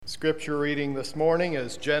Scripture reading this morning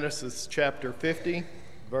is Genesis chapter 50,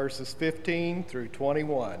 verses 15 through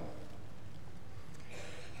 21.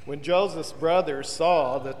 When Joseph's brothers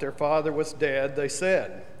saw that their father was dead, they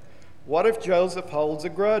said, "What if Joseph holds a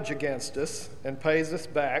grudge against us and pays us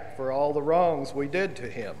back for all the wrongs we did to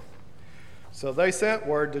him?" So they sent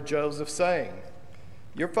word to Joseph saying,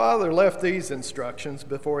 "Your father left these instructions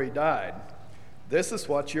before he died. This is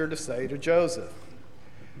what you're to say to Joseph.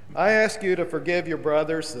 I ask you to forgive your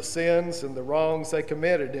brothers the sins and the wrongs they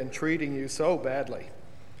committed in treating you so badly.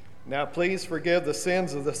 Now please forgive the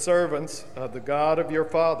sins of the servants of the God of your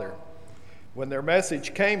father." When their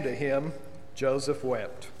message came to him, Joseph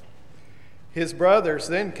wept. His brothers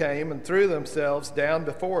then came and threw themselves down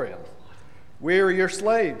before him. "We are your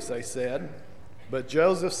slaves," they said. But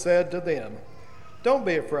Joseph said to them, "Don't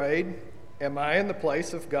be afraid. Am I in the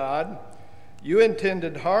place of God? You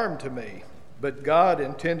intended harm to me, but God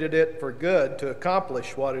intended it for good to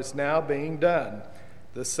accomplish what is now being done,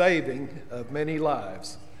 the saving of many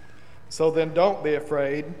lives. So then don't be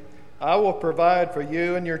afraid. I will provide for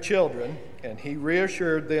you and your children." And he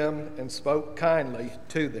reassured them and spoke kindly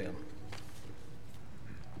to them.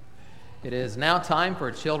 It is now time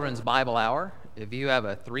for Children's Bible Hour. If you have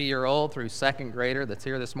a 3-year-old through second grader that's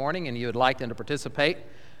here this morning and you would like them to participate,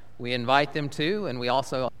 we invite them to, and we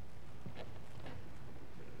also...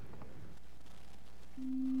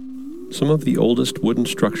 Some of the oldest wooden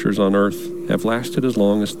structures on Earth have lasted as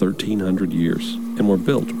long as 1,300 years and were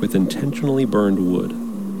built with intentionally burned wood.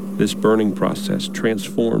 This burning process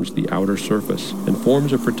transforms the outer surface and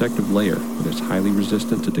forms a protective layer that is highly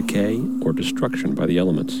resistant to decay or destruction by the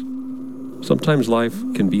elements. Sometimes life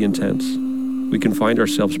can be intense. We can find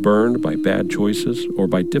ourselves burned by bad choices or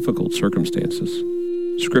by difficult circumstances.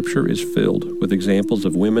 Scripture is filled with examples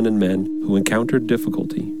of women and men who encountered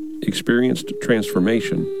difficulty, experienced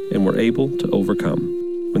transformation, and were able to overcome.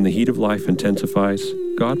 When the heat of life intensifies,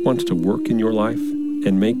 God wants to work in your life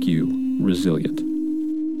and make you resilient.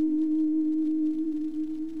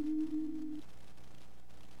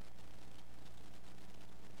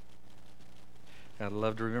 I'd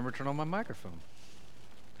love to remember to turn on my microphone.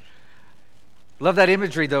 Love that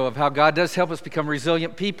imagery, though, of how God does help us become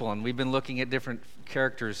resilient people, and we've been looking at different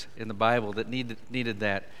characters in the Bible that needed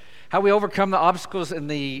that. How we overcome the obstacles and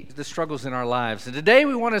the struggles in our lives. And today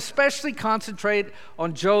we want to especially concentrate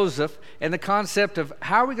on Joseph and the concept of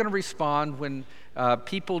how are we going to respond when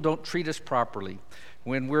people don't treat us properly,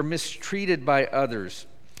 when we're mistreated by others,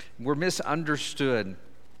 we're misunderstood.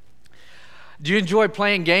 Do you enjoy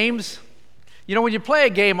playing games? You know, when you play a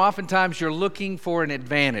game, oftentimes you're looking for an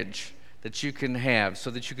advantage that you can have so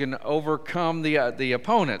that you can overcome the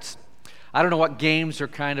opponents. I don't know what games are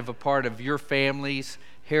kind of a part of your family's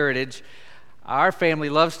heritage. Our family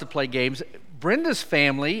loves to play games. Brenda's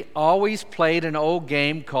family always played an old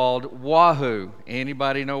game called Wahoo.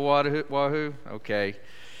 Anybody know Wahoo? Okay.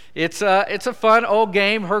 It's a fun old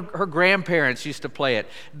game. Her grandparents used to play it.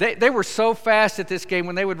 They were so fast at this game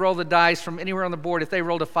when they would roll the dice from anywhere on the board. If they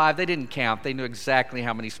rolled a 5, they didn't count. They knew exactly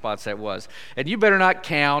how many spots that was. And you better not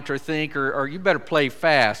count or think or you better play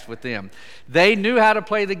fast with them. They knew how to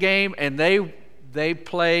play the game, and they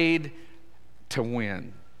played to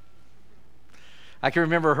win. I can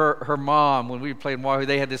remember her mom, when we played Wahoo,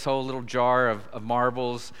 they had this whole little jar of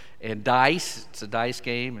marbles and dice. It's a dice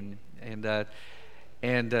game, and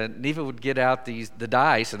Neva would get out the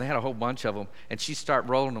dice, and they had a whole bunch of them, and she'd start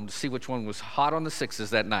rolling them to see which one was hot on the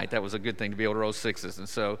sixes that night. That was a good thing to be able to roll sixes, and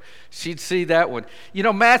so she'd see that one. You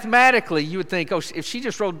know, mathematically, you would think, oh, if she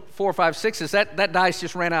just rolled 4, 5, 6s, that dice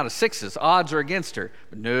just ran out of 6s. Odds are against her.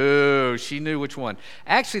 But no, she knew which one.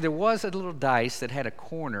 Actually, there was a little dice that had a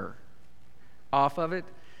corner off of it.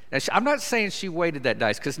 Now, I'm not saying she weighted that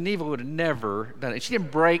dice, because Neva would have never done it.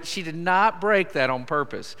 She did not break that on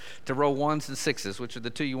purpose to roll 1s and 6s, which are the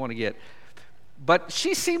two you want to get. But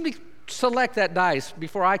she seemed to select that dice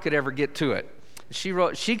before I could ever get to it.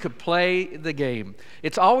 She could play the game.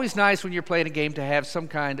 It's always nice when you're playing a game to have some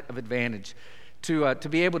kind of advantage, to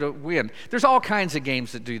be able to win. There's all kinds of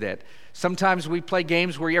games that do that. Sometimes we play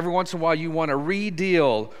games where every once in a while you want a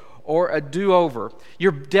re-deal or a do-over.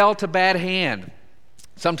 You're dealt a bad hand.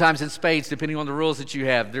 Sometimes in spades, depending on the rules that you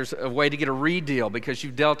have, there's a way to get a re-deal because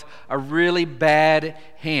you've dealt a really bad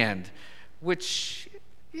hand, which,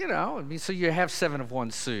 you know, I mean, so you have 7 of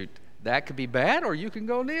 1 suit. That could be bad, or you can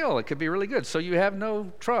go nil. It could be really good. So you have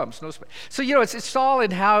no trumps, no spades. So, you know, it's all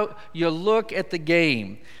in how you look at the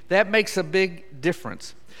game. That makes a big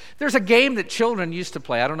difference. There's a game that children used to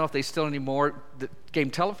play. I don't know if they still anymore. The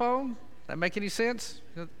game telephone? That make any sense?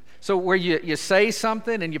 So where you say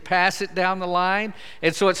something and you pass it down the line.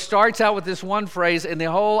 And so it starts out with this one phrase, and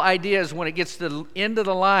the whole idea is when it gets to the end of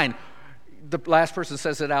the line, the last person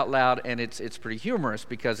says it out loud, and it's pretty humorous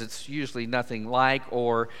because it's usually nothing like,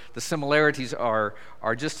 or the similarities are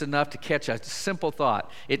just enough to catch a simple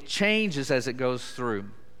thought. It changes as it goes through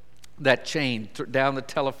that chain, down the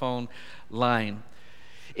telephone line.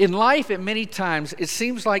 In life, at many times, it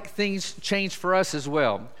seems like things change for us as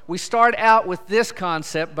well. We start out with this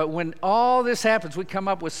concept, but when all this happens, we come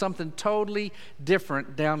up with something totally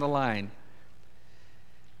different down the line.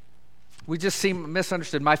 We just seem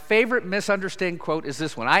misunderstood. My favorite misunderstood quote is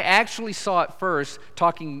this one. I actually saw it first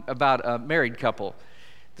talking about a married couple.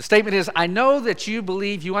 The statement is, I know that you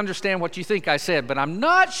believe you understand what you think I said, but I'm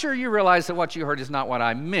not sure you realize that what you heard is not what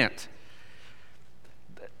I meant.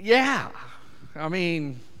 Yeah. I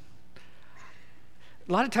mean,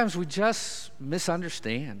 a lot of times we just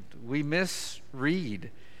misunderstand. We misread.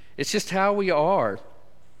 It's just how we are.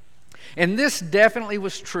 And this definitely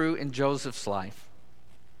was true in Joseph's life.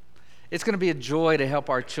 It's going to be a joy to help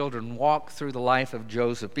our children walk through the life of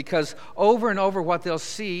Joseph, because over and over what they'll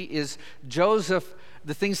see is Joseph,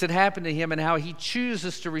 the things that happen to him and how he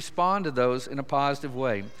chooses to respond to those in a positive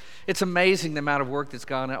way. It's amazing the amount of work that's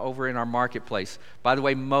gone over in our marketplace. By the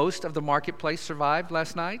way, most of the marketplace survived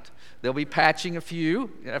last night. They'll be patching a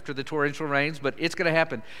few after the torrential rains, but it's going to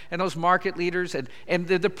happen. And those market leaders and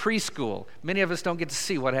the preschool, many of us don't get to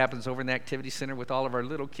see what happens over in the activity center with all of our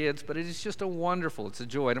little kids, but it is just it's a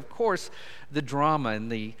joy. And of course, the drama in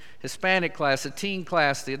the Hispanic class, the teen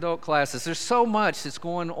class, the adult classes, there's so much that's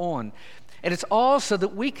going on. And it's also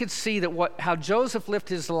that we could see that how Joseph lived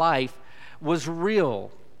his life was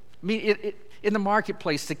real. I mean, in the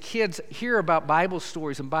marketplace, the kids hear about Bible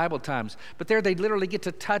stories and Bible times, but there they literally get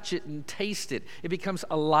to touch it and taste it. It becomes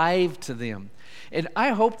alive to them. And I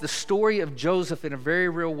hope the story of Joseph in a very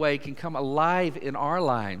real way can come alive in our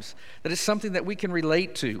lives, that it's something that we can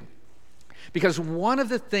relate to. Because one of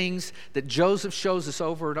the things that Joseph shows us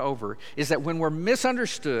over and over is that when we're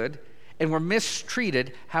misunderstood and we're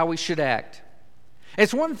mistreated, how we should act.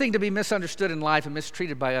 It's one thing to be misunderstood in life and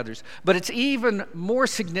mistreated by others, but it's even more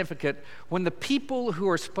significant when the people who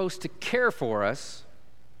are supposed to care for us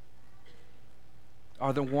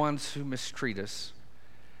are the ones who mistreat us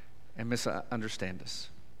and misunderstand us.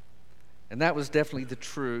 And that was definitely the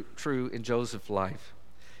true in Joseph's life.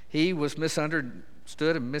 He was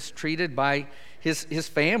misunderstood and mistreated by his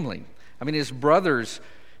family. I mean, his brothers,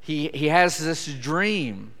 he has this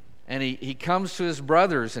dream, and he comes to his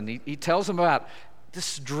brothers and he tells them about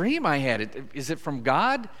this dream I had. Is it from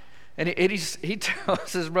God? And he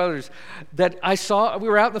tells his brothers that we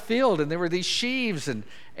were out in the field and there were these sheaves and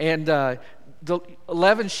the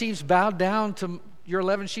 11 sheaves bowed down to your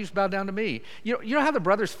 11 sheaves bowed down to me. You know how the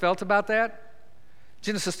brothers felt about that?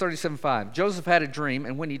 Genesis 37:5. Joseph had a dream,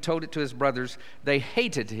 and when he told it to his brothers, they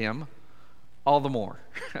hated him all the more.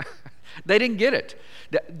 They didn't get it.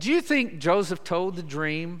 Do you think Joseph told the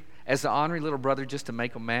dream as the ornery little brother just to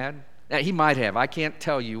make them mad? Now, he might have. I can't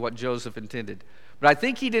tell you what Joseph intended. But I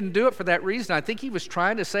think he didn't do it for that reason. I think he was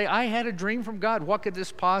trying to say, I had a dream from God. What could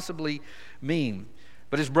this possibly mean?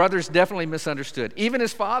 But his brothers definitely misunderstood. Even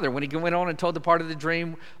his father, when he went on and told the part of the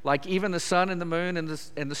dream, like even the sun and the moon and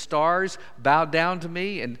the stars bowed down to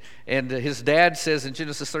me. And his dad says in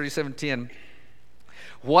Genesis 37:10,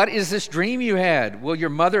 what is this dream you had? Will your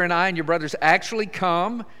mother and I and your brothers actually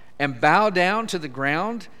come and bow down to the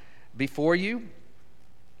ground before you?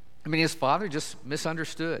 I mean, his father just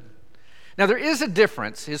misunderstood. Now, there is a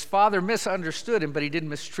difference. His father misunderstood him, but he didn't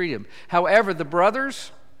mistreat him. However, the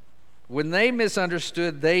brothers, when they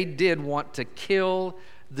misunderstood, they did want to kill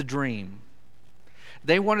the dream.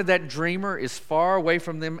 They wanted that dreamer as far away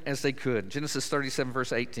from them as they could. Genesis 37,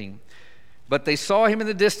 verse 18. But they saw him in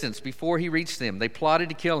the distance before he reached them. They plotted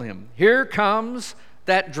to kill him. Here comes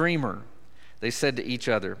that dreamer, they said to each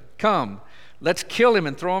other. Come, let's kill him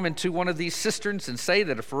and throw him into one of these cisterns and say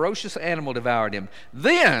that a ferocious animal devoured him.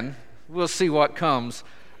 Then we'll see what comes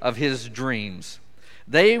of his dreams.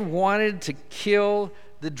 They wanted to kill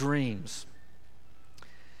the dreams.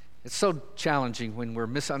 It's so challenging when we're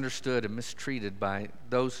misunderstood and mistreated by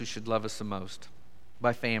those who should love us the most,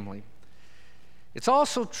 by family. It's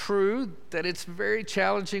also true that it's very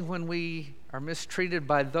challenging when we are mistreated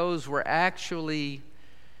by those we're actually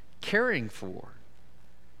caring for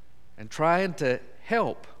and trying to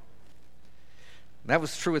help. That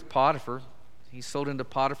was true with Potiphar. He's sold into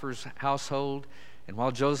Potiphar's household, and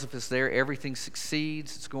while Joseph is there, everything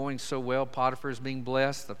succeeds. It's going so well. Potiphar is being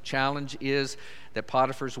blessed. The challenge is that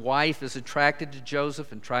Potiphar's wife is attracted to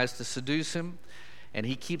Joseph and tries to seduce him. And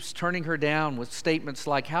he keeps turning her down with statements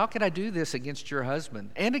like, how could I do this against your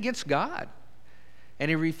husband and against God? And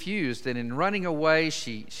he refused. And in running away,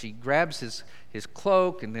 she grabs his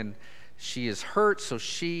cloak, and then she is hurt, so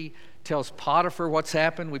she tells Potiphar what's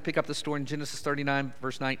happened. We pick up the story in Genesis 39,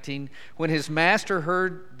 verse 19. When his master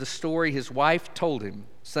heard the story, his wife told him,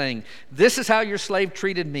 saying, this is how your slave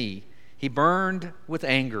treated me. He burned with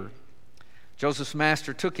anger. Joseph's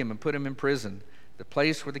master took him and put him in prison, the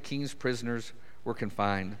place where the king's prisoners were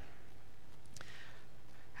confined.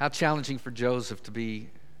 How challenging for Joseph to be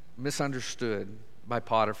misunderstood by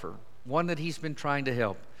Potiphar, one that he's been trying to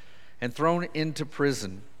help, and thrown into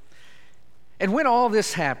prison. And when all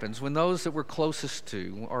this happens, when those that we're closest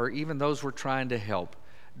to, or even those we're trying to help,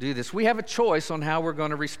 do this, we have a choice on how we're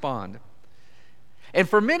going to respond. And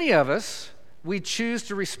for many of us, we choose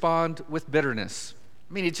to respond with bitterness.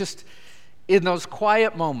 I mean, it's just in those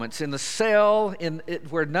quiet moments, in the cell,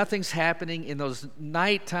 where nothing's happening, in those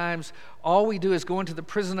night times, all we do is go into the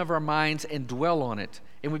prison of our minds and dwell on it.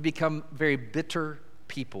 And we become very bitter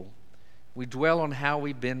people. We dwell on how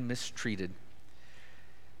we've been mistreated.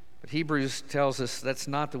 But Hebrews tells us that's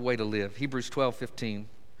not the way to live. Hebrews 12:15.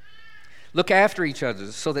 Look after each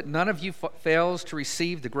other so that none of you fails to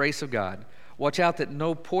receive the grace of God. Watch out that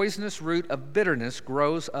no poisonous root of bitterness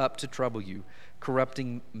grows up to trouble you,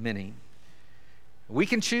 corrupting many. We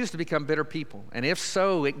can choose to become bitter people. And if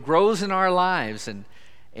so, it grows in our lives, and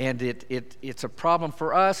it's a problem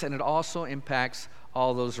for us, and it also impacts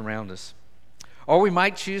all those around us. Or we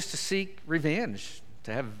might choose to seek revenge,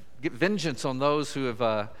 to get vengeance on those who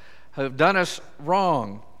have done us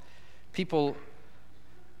wrong. People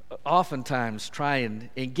oftentimes try and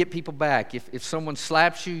get people back. If someone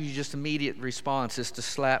slaps you, your just immediate response is to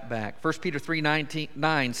slap back. 1 Peter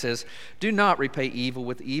 3:9 says, do not repay evil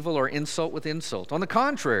with evil or insult with insult. On the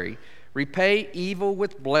contrary, repay evil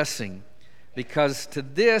with blessing, because to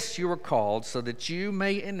this you were called, so that you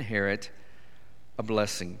may inherit a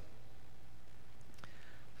blessing.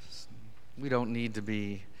 We don't need to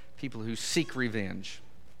be people who seek revenge.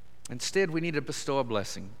 Instead, we need to bestow a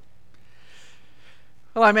blessing.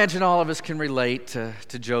 Well, I imagine all of us can relate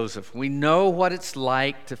to Joseph. We know what it's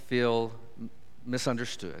like to feel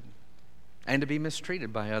misunderstood and to be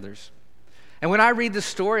mistreated by others. And when I read the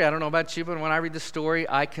story, I don't know about you, but when I read the story,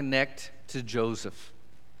 I connect to Joseph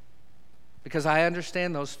because I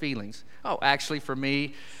understand those feelings. Oh, actually, for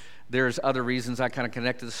me, there's other reasons I kind of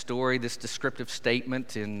connect to the story. This descriptive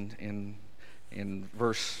statement in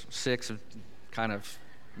verse 6 kind of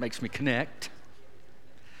makes me connect.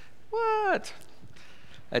 What?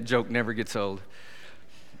 That joke never gets old.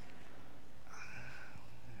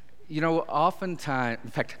 You know, oftentimes, in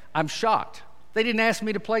fact, I'm shocked. They didn't ask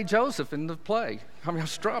me to play Joseph in the play. I mean, it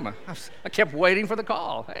was drama. I kept waiting for the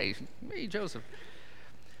call. Hey, me, Joseph.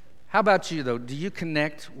 How about you, though? Do you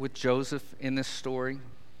connect with Joseph in this story?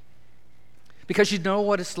 Because you know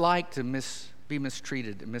what it's like to be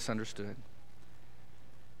mistreated and misunderstood.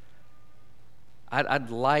 I'd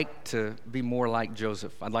like to be more like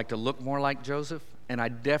Joseph. I'd like to look more like Joseph, and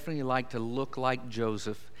I'd definitely like to look like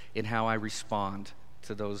Joseph in how I respond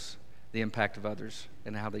to the impact of others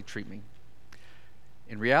and how they treat me.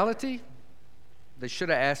 In reality, they should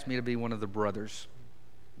have asked me to be one of the brothers,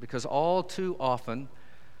 because all too often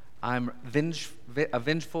I'm a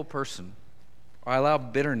vengeful person, or I allow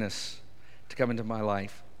bitterness to come into my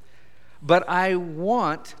life. But I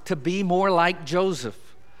want to be more like Joseph.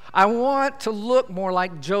 I want to look more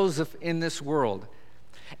like Joseph in this world.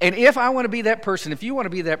 And if I want to be that person, if you want to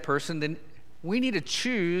be that person, then we need to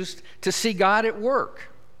choose to see God at work.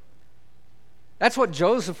 That's what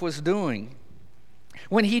Joseph was doing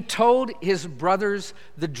when he told his brothers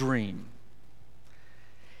the dream.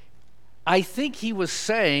 I think he was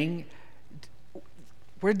saying,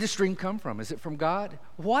 where did this dream come from? Is it from God?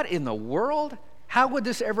 What in the world? How would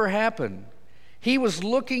this ever happen? He was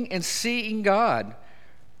looking and seeing God.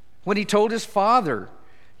 When he told his father,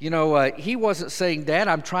 he wasn't saying, Dad,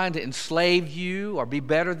 I'm trying to enslave you or be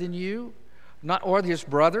better than you, or his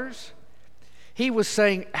brothers. He was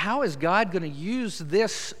saying, how is God going to use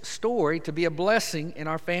this story to be a blessing in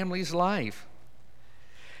our family's life?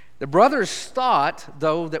 The brothers thought,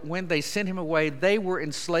 though, that when they sent him away, they were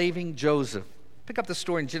enslaving Joseph. Pick up the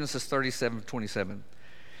story in Genesis 37:27.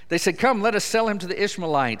 They said, come, let us sell him to the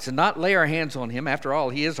Ishmaelites and not lay our hands on him. After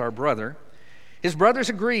all, he is our brother. His brothers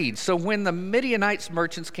agreed. So when the Midianites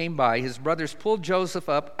merchants came by, his brothers pulled Joseph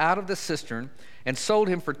up out of the cistern and sold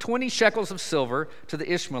him for 20 shekels of silver to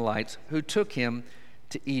the Ishmaelites, who took him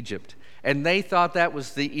to Egypt. And they thought that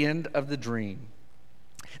was the end of the dream.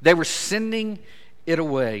 They were sending it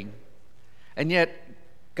away. And yet,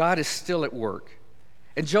 God is still at work.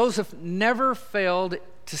 And Joseph never failed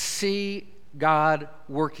to see God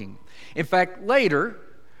working. In fact, later,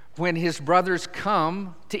 when his brothers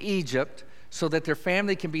come to Egypt so that their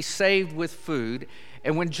family can be saved with food,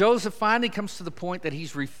 and when Joseph finally comes to the point that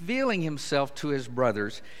he's revealing himself to his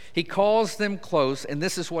brothers, he calls them close, and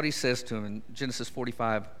this is what he says to them in Genesis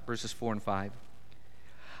 45, verses 4 and 5.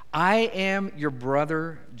 I am your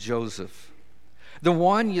brother Joseph, the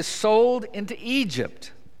one you sold into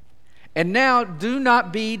Egypt. And now do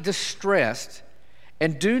not be distressed,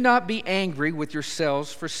 and do not be angry with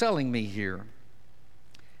yourselves for selling me here.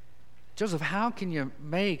 Joseph, how can you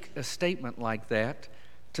make a statement like that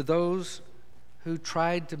to those who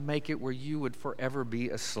tried to make it where you would forever be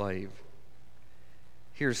a slave?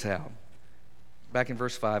 Here's how. Back in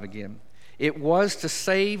verse 5 again. It was to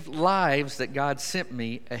save lives that God sent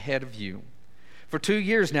me ahead of you. For 2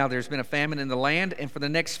 years now there's been a famine in the land, and for the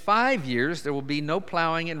next 5 years there will be no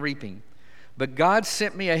plowing and reaping. But God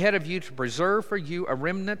sent me ahead of you to preserve for you a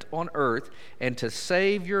remnant on earth and to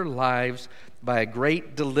save your lives by a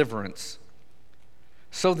great deliverance.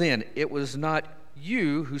 So then, it was not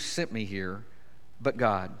you who sent me here, but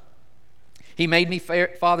God. He made me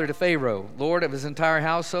father to Pharaoh, lord of his entire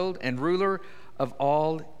household, and ruler of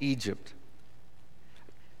all Egypt.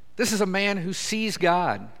 This is a man who sees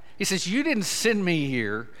God. He says, you didn't send me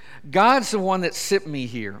here. God's the one that sent me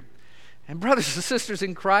here. And brothers and sisters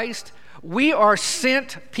in Christ, we are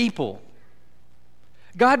sent people.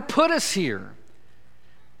 God put us here.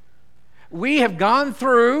 We have gone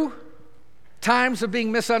through times of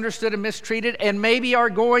being misunderstood and mistreated, and maybe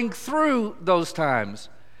are going through those times.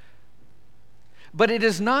 But it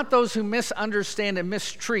is not those who misunderstand and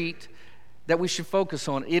mistreat that we should focus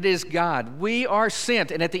on. It is God. We are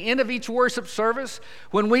sent. And at the end of each worship service,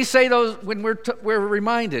 when we say those, when we're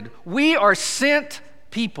reminded, we are sent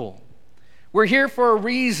people. We're here for a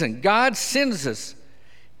reason. God sends us,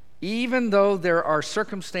 even though there are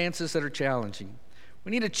circumstances that are challenging.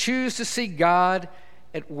 We need to choose to see God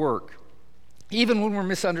at work, even when we're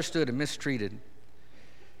misunderstood and mistreated.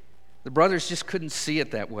 The brothers just couldn't see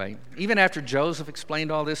it that way. Even after Joseph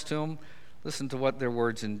explained all this to them, listen to what their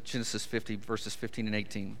words in Genesis 50, verses 15 and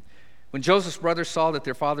 18. When Joseph's brothers saw that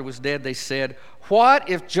their father was dead, they said, what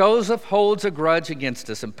if Joseph holds a grudge against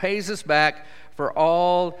us and pays us back for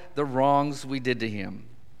all the wrongs we did to him?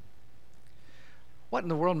 What in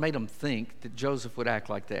the world made them think that Joseph would act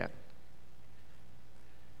like that?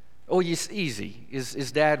 Oh, it's easy.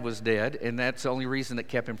 His dad was dead, and that's the only reason that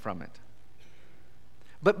kept him from it.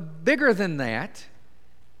 But bigger than that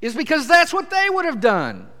is because that's what they would have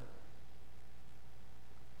done.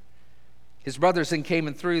 His brothers then came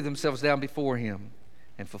and threw themselves down before him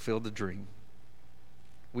and fulfilled the dream.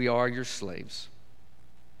 We are your slaves.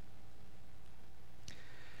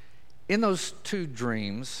 In those two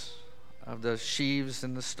dreams of the sheaves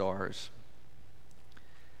and the stars,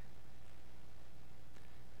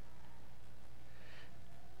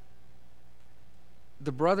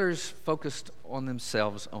 the brothers focused on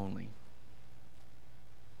themselves only.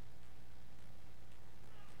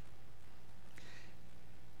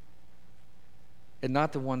 And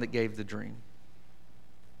not the one that gave the dream.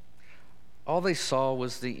 All they saw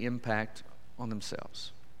was the impact on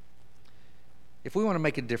themselves. If we want to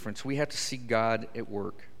make a difference, we have to see God at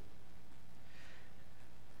work.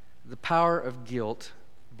 The power of guilt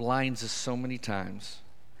blinds us so many times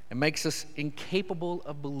and makes us incapable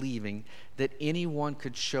of believing that anyone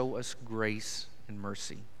could show us grace and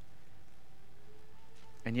mercy.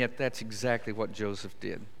 And yet that's exactly what Joseph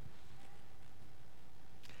did.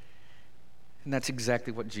 And that's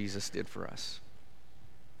exactly what Jesus did for us.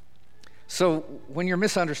 So when you're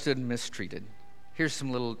misunderstood and mistreated, here's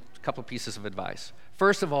some couple pieces of advice.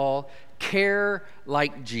 First of all, care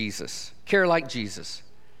like Jesus. Care like Jesus.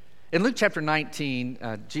 In Luke chapter 19,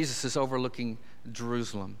 Jesus is overlooking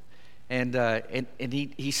Jerusalem. And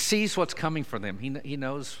he sees what's coming for them. He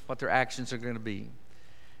knows what their actions are going to be.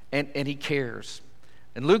 And he cares.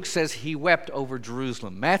 And Luke says he wept over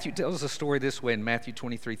Jerusalem. Matthew tells the story this way in Matthew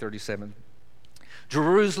 23:37.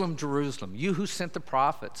 Jerusalem, Jerusalem, you who sent the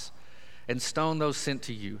prophets and stoned those sent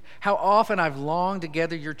to you. How often I've longed to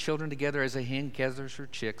gather your children together as a hen gathers her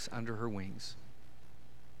chicks under her wings.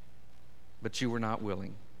 But you were not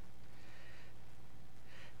willing.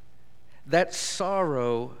 That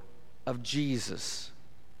sorrow of Jesus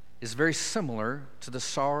is very similar to the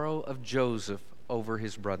sorrow of Joseph over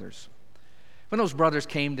his brothers. When those brothers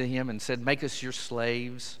came to him and said, make us your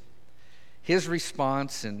slaves, his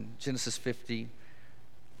response in Genesis 50,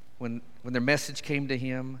 when their message came to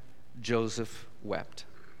him, Joseph wept.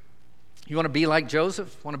 You want to be like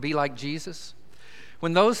Joseph? Want to be like Jesus?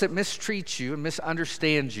 When those that mistreat you and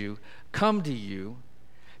misunderstand you come to you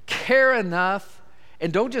Care enough,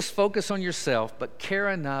 and don't just focus on yourself, but care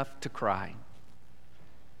enough to cry.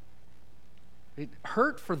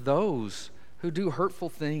 Hurt for those who do hurtful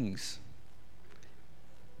things.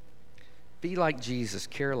 Be like Jesus,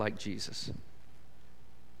 care like Jesus.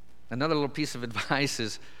 Another little piece of advice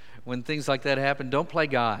is when things like that happen, don't play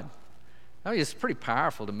God. I mean, it's pretty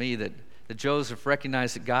powerful to me that Joseph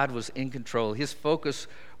recognized that God was in control. His focus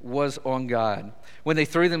was on God. When they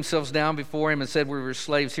threw themselves down before him and said, "We were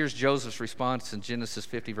slaves," here's Joseph's response in Genesis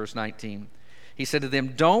 50, verse 19. He said to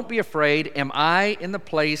them, "Don't be afraid. Am I in the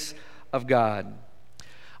place of God?"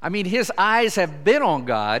 I mean, his eyes have been on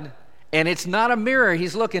God, and it's not a mirror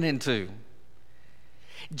he's looking into.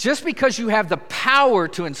 Just because you have the power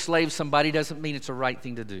to enslave somebody doesn't mean it's the right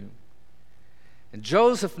thing to do. And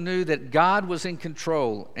Joseph knew that God was in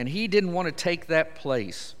control, and he didn't want to take that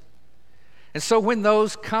place. And so when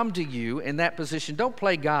those come to you in that position, don't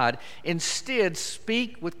play God. Instead,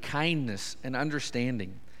 speak with kindness and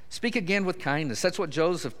understanding. Speak again with kindness. That's what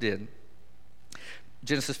Joseph did.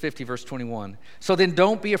 Genesis 50, verse 21. "So then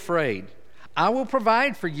don't be afraid. I will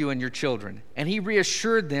provide for you and your children." And he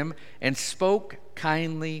reassured them and spoke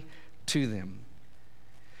kindly to them.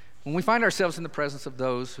 When we find ourselves in the presence of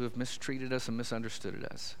those who have mistreated us and misunderstood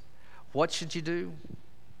us, what should you do?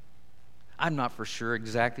 I'm not for sure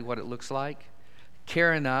exactly what it looks like.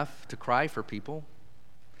 Care enough to cry for people.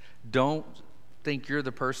 Don't think you're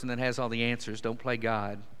the person that has all the answers. Don't play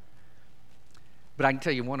God. But I can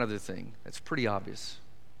tell you one other thing that's pretty obvious.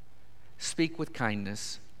 Speak with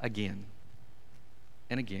kindness again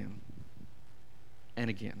and again and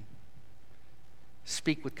again.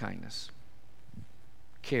 Speak with kindness.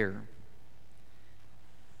 Care.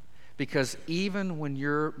 Because even when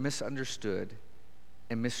you're misunderstood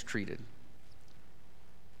and mistreated,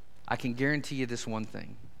 I can guarantee you this one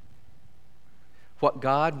thing. What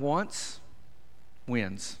God wants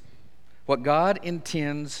wins. What God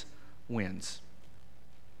intends wins.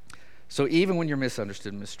 So even when you're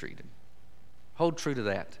misunderstood and mistreated, hold true to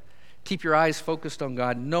that. Keep your eyes focused on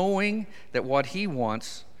God, knowing that what He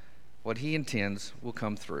wants, what He intends, will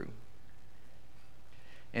come through.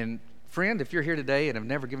 And friend, if you're here today and have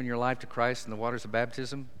never given your life to Christ in the waters of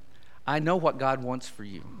baptism, I know what God wants for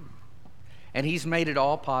you. And He's made it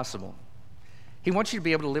all possible. He wants you to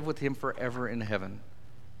be able to live with Him forever in heaven.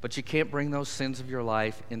 But you can't bring those sins of your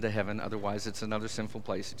life into heaven, otherwise it's another sinful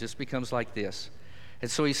place. It just becomes like this. And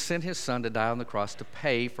so He sent His Son to die on the cross to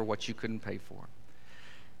pay for what you couldn't pay for.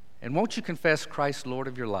 And won't you confess Christ Lord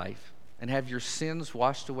of your life and have your sins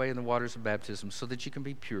washed away in the waters of baptism so that you can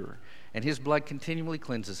be pure? And His blood continually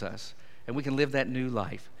cleanses us, and we can live that new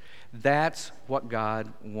life. That's what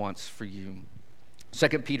God wants for you.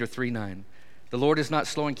 2 Peter 3:9. "The Lord is not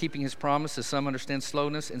slow in keeping His promise, as some understand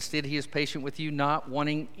slowness. Instead, He is patient with you, not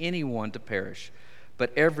wanting anyone to perish,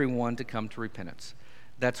 but everyone to come to repentance."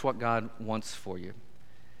 That's what God wants for you.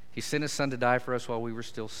 He sent His Son to die for us while we were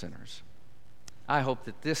still sinners. I hope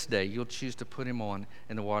that this day you'll choose to put Him on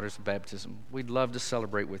in the waters of baptism. We'd love to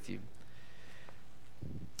celebrate with you.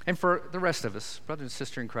 And for the rest of us, brother and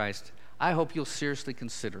sister in Christ, I hope you'll seriously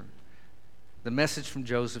consider the message from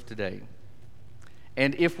Joseph today.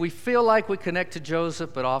 And if we feel like we connect to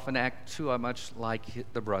Joseph but often act too much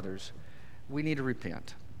like the brothers, we need to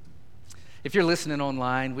repent. If you're listening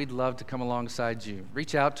online, we'd love to come alongside you.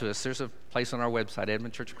 Reach out to us. There's a place on our website,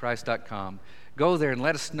 edmondchurchofchrist.com. Go there and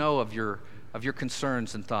let us know of your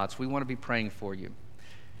concerns and thoughts. We want to be praying for you.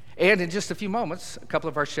 And in just a few moments, a couple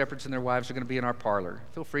of our shepherds and their wives are going to be in our parlor.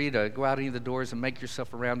 Feel free to go out any of the doors and make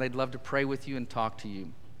yourself around. They'd love to pray with you and talk to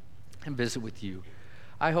you and visit with you.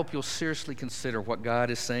 I hope you'll seriously consider what God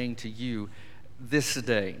is saying to you this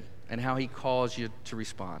day and how He calls you to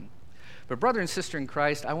respond. But brother and sister in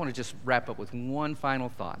Christ, I want to just wrap up with one final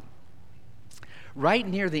thought. Right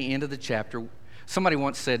near the end of the chapter, somebody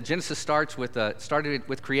once said Genesis started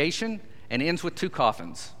with creation and ends with two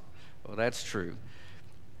coffins. Well, that's true.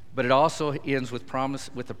 But it also ends with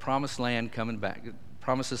the promised land coming back,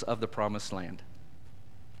 promises of the promised land.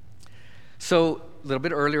 So a little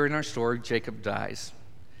bit earlier in our story, Jacob dies.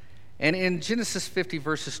 And in Genesis 50,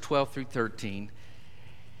 verses 12 through 13,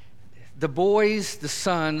 the boys, the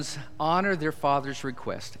sons, honor their father's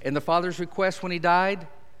request. And the father's request when he died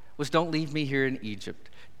was, "Don't leave me here in Egypt.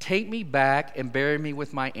 Take me back and bury me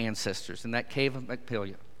with my ancestors in that cave of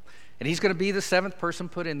Machpelah." And he's going to be the seventh person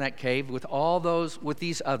put in that cave with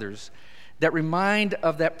these others that remind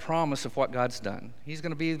of that promise of what God's done. He's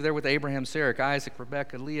going to be there with Abraham, Sarah, Isaac,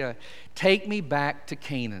 Rebekah, Leah. "Take me back to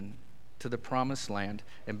Canaan, to the promised land,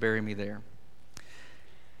 and bury me there."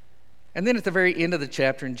 And then at the very end of the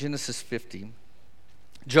chapter in Genesis 50,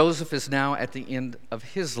 Joseph is now at the end of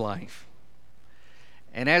his life.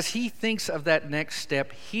 And as he thinks of that next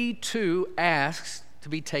step, he too asks to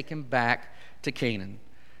be taken back to Canaan.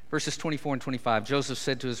 Verses 24 and 25, Joseph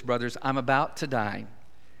said to his brothers, I'm about to die.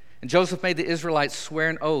 And Joseph made the Israelites swear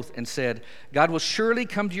an oath and said, God will surely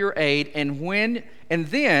come to your aid, and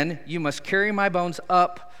then you must carry my bones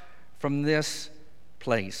up from this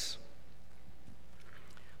place.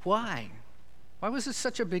 Why? Why was it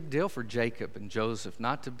such a big deal for Jacob and Joseph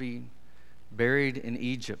not to be buried in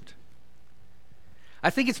Egypt? I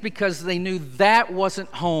think it's because they knew that wasn't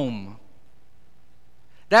home.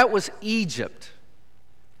 That was Egypt.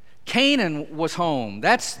 Canaan was home.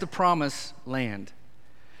 That's the promised land.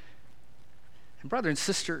 And brother and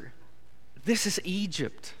sister, this is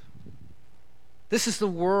Egypt. This is the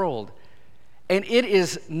world. And it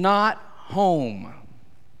is not home.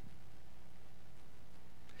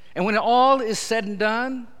 And when all is said and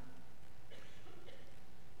done,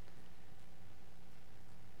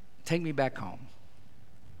 take me back home.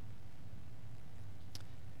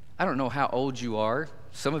 I don't know how old you are.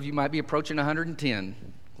 Some of you might be approaching 110.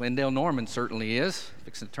 Glendale Norman certainly is,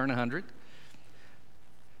 fixing to turn 100.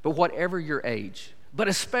 But whatever your age, but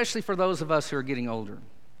especially for those of us who are getting older,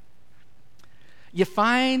 you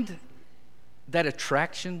find that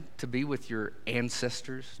attraction to be with your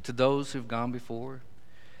ancestors, to those who've gone before?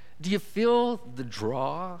 Do you feel the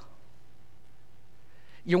draw?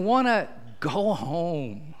 You want to go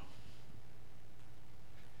home.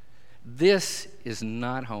 This is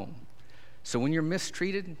not home. So when you're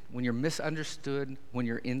mistreated, when you're misunderstood, when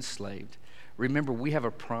you're enslaved, remember we have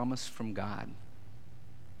a promise from God.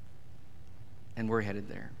 And we're headed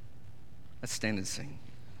there. Let's stand and sing.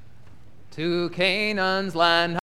 To Canaan's land